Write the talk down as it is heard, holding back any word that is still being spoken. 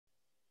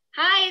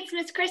Hi, it's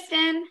Miss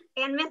Kristen.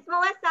 And Miss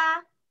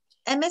Melissa.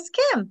 And Miss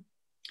Kim.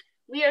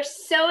 We are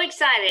so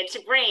excited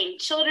to bring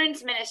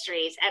Children's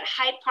Ministries at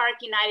Hyde Park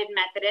United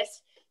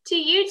Methodist to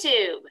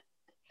YouTube.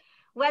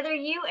 Whether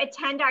you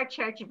attend our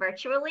church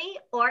virtually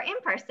or in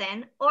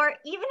person, or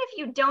even if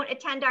you don't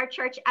attend our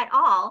church at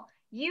all,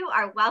 you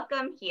are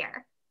welcome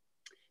here.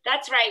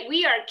 That's right,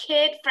 we are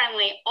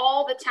kid-friendly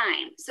all the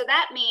time. So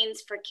that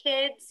means for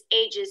kids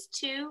ages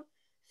 2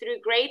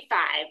 through grade 5,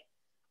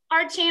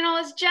 our channel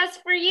is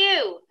just for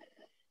you.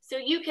 So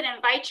you can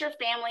invite your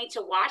family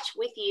to watch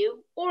with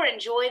you or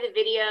enjoy the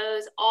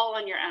videos all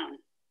on your own.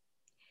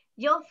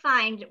 You'll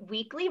find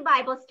weekly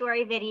Bible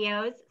story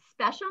videos,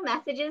 special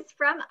messages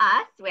from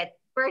us with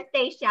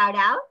birthday shout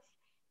outs,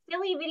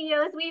 silly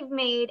videos we've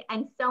made,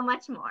 and so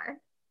much more.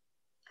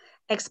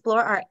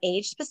 Explore our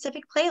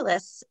age-specific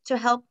playlists to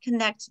help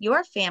connect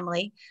your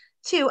family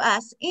to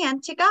us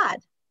and to God.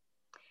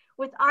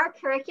 With our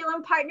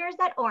curriculum partners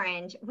at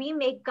Orange, we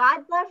make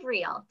God's love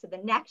real to the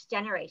next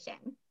generation.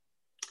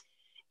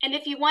 And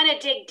if you want to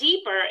dig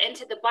deeper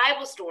into the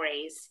Bible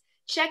stories,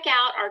 check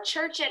out our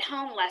church at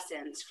home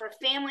lessons for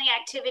family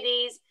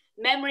activities,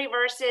 memory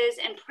verses,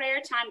 and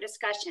prayer time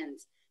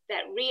discussions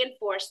that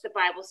reinforce the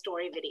Bible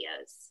story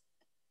videos.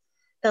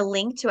 The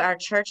link to our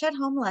church at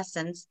home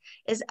lessons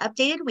is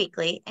updated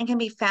weekly and can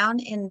be found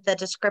in the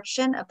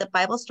description of the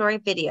Bible story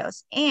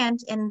videos and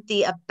in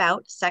the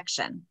About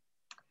section.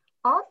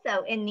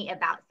 Also in the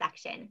About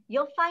section,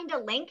 you'll find a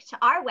link to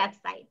our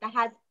website that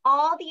has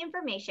all the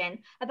information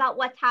about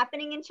what's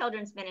happening in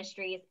children's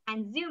ministries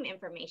and Zoom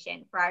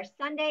information for our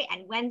Sunday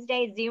and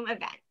Wednesday Zoom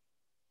events.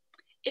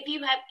 If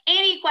you have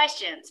any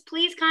questions,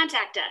 please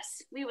contact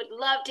us. We would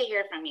love to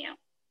hear from you.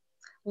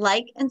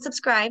 Like and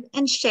subscribe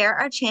and share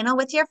our channel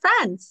with your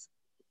friends.